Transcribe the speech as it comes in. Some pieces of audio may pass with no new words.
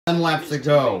10 laps to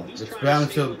go. It's down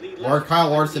to Kyle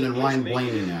Larson and Ryan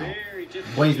Blakey now.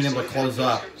 Blaney's been able to close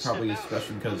up, probably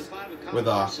especially because with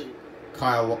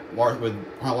Kyle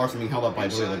Larson being held up by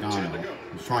Billy Logano.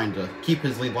 He's trying to keep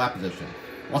his lead lap position.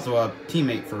 Also a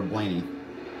teammate for Blaney.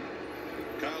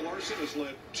 Kyle Larson has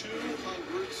led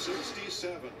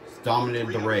 267. He's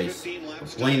dominated the race.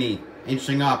 Blaney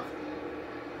inching up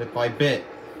bit by bit.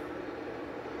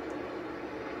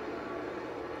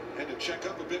 Had to check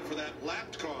up a bit for that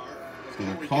lapped car. It's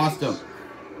going to cost him.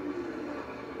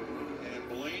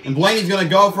 And Blaney's going to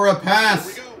go for a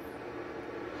pass.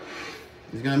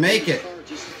 He's going to make it.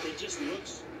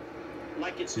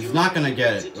 He's not going to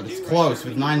get it, but it's close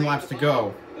with 9 laps to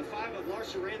go. The 5 of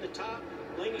Larson ran the top.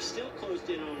 Blaney still closed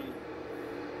in on him.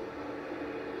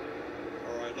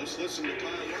 All right, let's listen to Kyle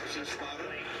Larson spotter.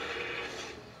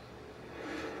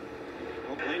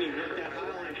 Well, Blaney worked that high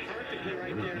line perfectly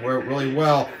right there. Worked really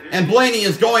well. And Blaney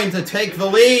is going to take the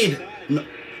lead. No.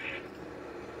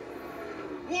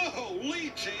 Whoa,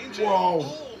 lead change. Whoa.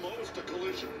 Almost a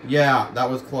collision. Yeah, that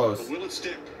was close. But will it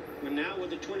stick? But now with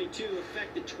the 22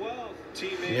 affect the 12.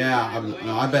 Teammate. Yeah,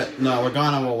 I bet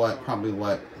Logano will probably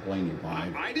let Blaney by.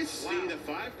 I just see the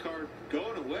 5 car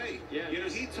going away. Yeah, you know,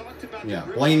 he talked about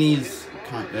Blaney's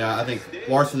yeah, I think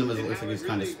Larson looks like he's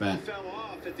kind of spent.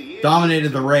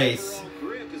 Dominated the race,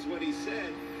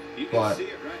 but And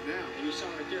you saw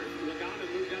right there, Logano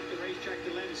moved up the racetrack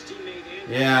to let his teammate and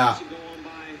yeah. go on by.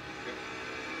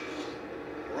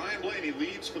 Ryan Blakey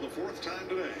leads for the 4th time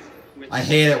today. I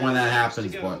hate it when that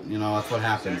happens, but you know that's what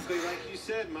happens. Exactly like you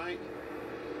said, Mike.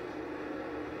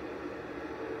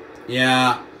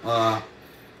 Yeah,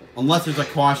 unless there's a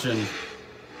caution,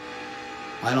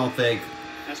 I don't think.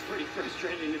 That's pretty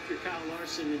frustrating if you're Kyle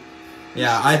Larson.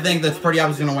 Yeah, I think that's pretty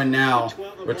obvious going to win now,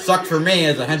 which sucks for me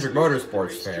as a Hendrick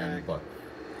Motorsports fan, but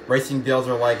racing deals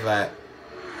are like that.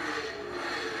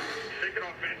 Take it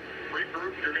off, man.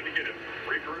 Regroup, you're going to get it.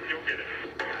 Regroup, you'll get it.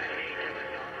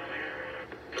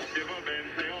 Don't give up, man.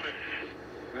 Stay on it.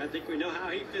 I think we know how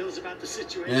he feels about the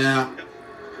situation. Yeah.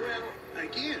 Well,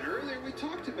 again, earlier we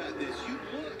talked about this. You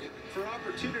look for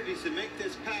opportunities to make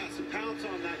this pass and pounce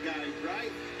on that guy,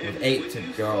 right? With 8 to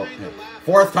go. Yeah.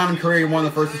 4th time in career he won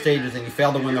the first stages, and he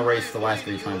failed to win the race the last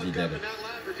 3 times he did it.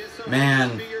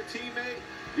 Man,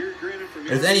 if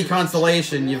there's any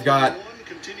consolation, you've got.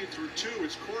 Continued through 2.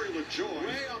 It's Corey LaJoy.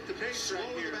 Way off the pace slow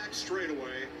in the back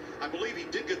straightaway. I believe he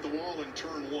did get the wall in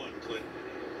turn 1, Clint.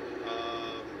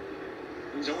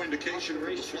 No indication for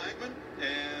the flagman,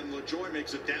 and LaJoy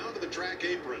makes it down to the track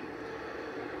apron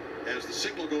as the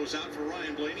signal goes out for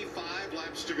Ryan Blakey. 5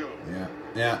 laps to go.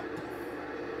 Yeah.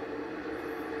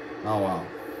 Oh, wow.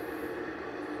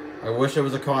 I wish it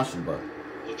was a caution, but.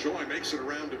 LaJoy makes it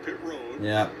around to pit road.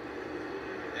 Yeah.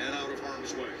 And out of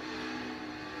harm's way.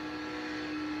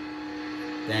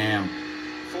 Damn.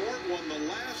 Ford won the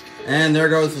last 4. And there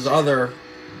goes his other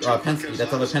Penske.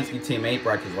 That's other Penske teammate,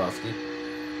 Brad Keselowski.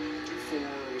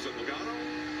 2-4, was it Logano?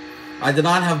 I did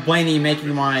not have Blaney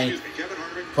making my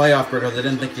playoff grid because I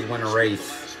didn't think he'd win a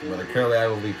race. But clearly I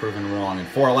will be proven wrong. And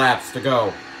 4 laps to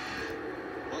go.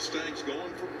 Mustangs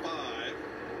going for 5.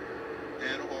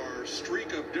 And our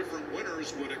streak of different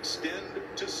winners would extend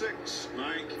to 6.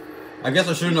 Mike. I guess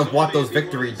I shouldn't have bought those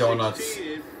victory donuts.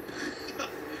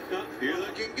 You're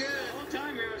looking good. The whole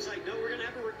time here I was like, no, we're going to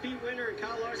have a repeat winner, and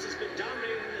Kyle Larson's been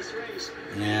dominating this race.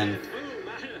 And boom,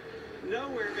 out of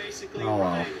nowhere, basically, oh,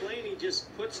 wow. Ryan Blakey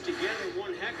just puts together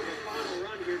one heck of a final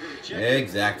run here to the check.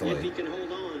 Exactly. If he can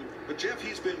hold on. But Jeff,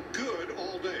 he's been good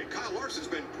all day. Kyle Larson's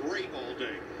been great all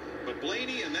day. But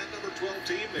Blaney and that number 12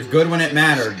 team, it's good when it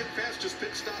mattered. Fastest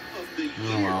pit stop of the year.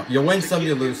 Oh, well. You win some,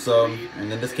 you lose some,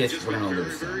 and in this case, we're going to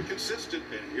lose some. Very consistent,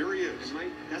 and here he is.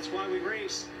 That's why we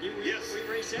race. We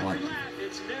race every lap.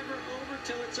 It's never over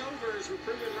till it's over, as we're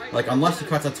proving right. Like, unless he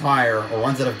cuts a tire or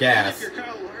runs out of gas. If you're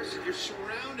Kyle Larson, you're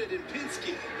surrounded in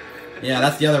Penske. Yeah,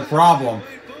 that's the other problem.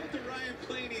 Both of Ryan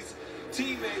Blaney's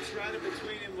teammates right in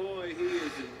between him. Boy, he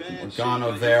is in bad shape.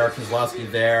 Logano there,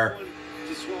 Keselowski there.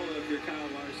 To swallow if you're Kyle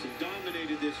Larson.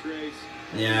 Dominated this race.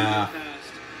 Yeah.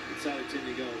 It's how it tend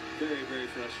to go. Very, very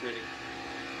frustrating.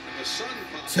 And the sun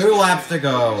 2 laps to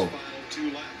go.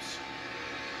 2 laps.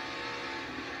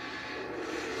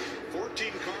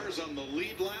 14 cars on the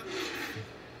lead lap.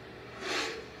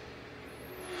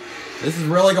 This is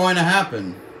really going to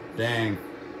happen. Dang.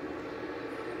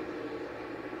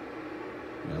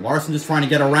 Yeah, Larson just trying to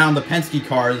get around the Penske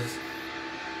cars.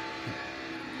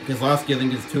 Keselowski, I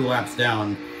think, is 2 laps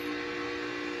down.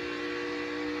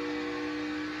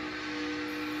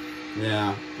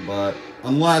 Yeah, but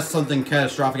unless something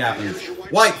catastrophic happens.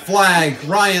 White flag!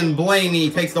 Ryan Blakey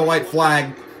takes the white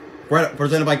flag.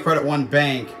 Presented by Credit One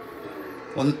Bank.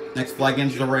 Well, next flag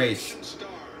ends the race. Star,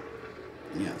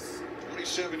 Yes.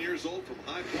 27 years old from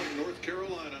High Point, North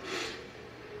Carolina.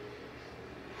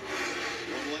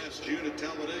 Won last June at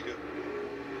Talladega.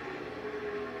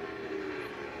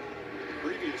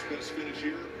 Previous best finish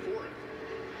here, 4th.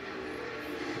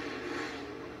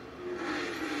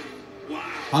 Wow.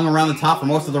 Hung around the top for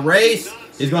most of the race.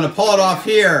 He's going to pull it off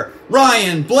here.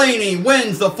 Ryan Blakey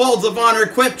wins the Folds of Honor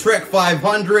QwikTrip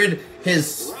 500.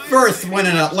 His first win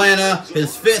in Atlanta.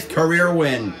 His 5th career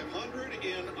win. 500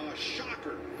 in a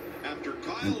shocker after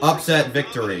Kyle An upset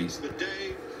victory. dominates the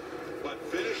day, but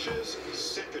finishes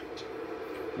 2nd.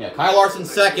 Yeah, Kyle Larson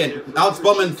 2nd. Alex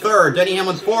Bowman 3rd. Denny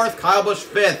Hamlin 4th. Kyle Busch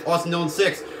 5th. Austin Dillon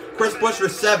 6th. Chris Buescher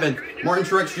 7th. Martin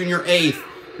Truex Jr. 8th.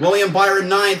 William Byron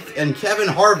 9th. And Kevin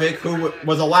Harvick, who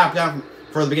was a lap down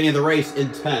for the beginning of the race, in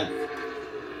 10th.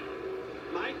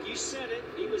 Mike, you said it.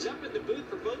 He was up in the booth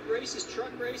for both races, truck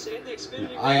race and the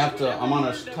Xfinity. I have to. I'm on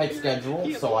a tight schedule,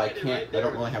 so I can't. I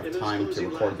don't really have time to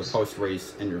record the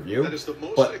post-race interview. That is the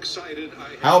most But excited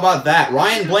I how about that?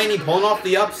 Ryan Blakey pulling off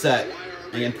the upset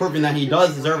and proving that he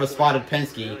does deserve a spot at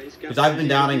Penske, because I've been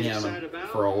doubting him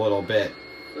for a little bit.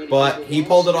 But he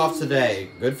pulled it off today.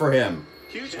 Good for him.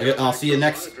 I'll see you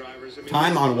next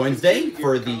time on Wednesday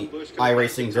for the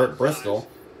iRacing Dirt Bristol,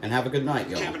 and have a good night,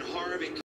 y'all.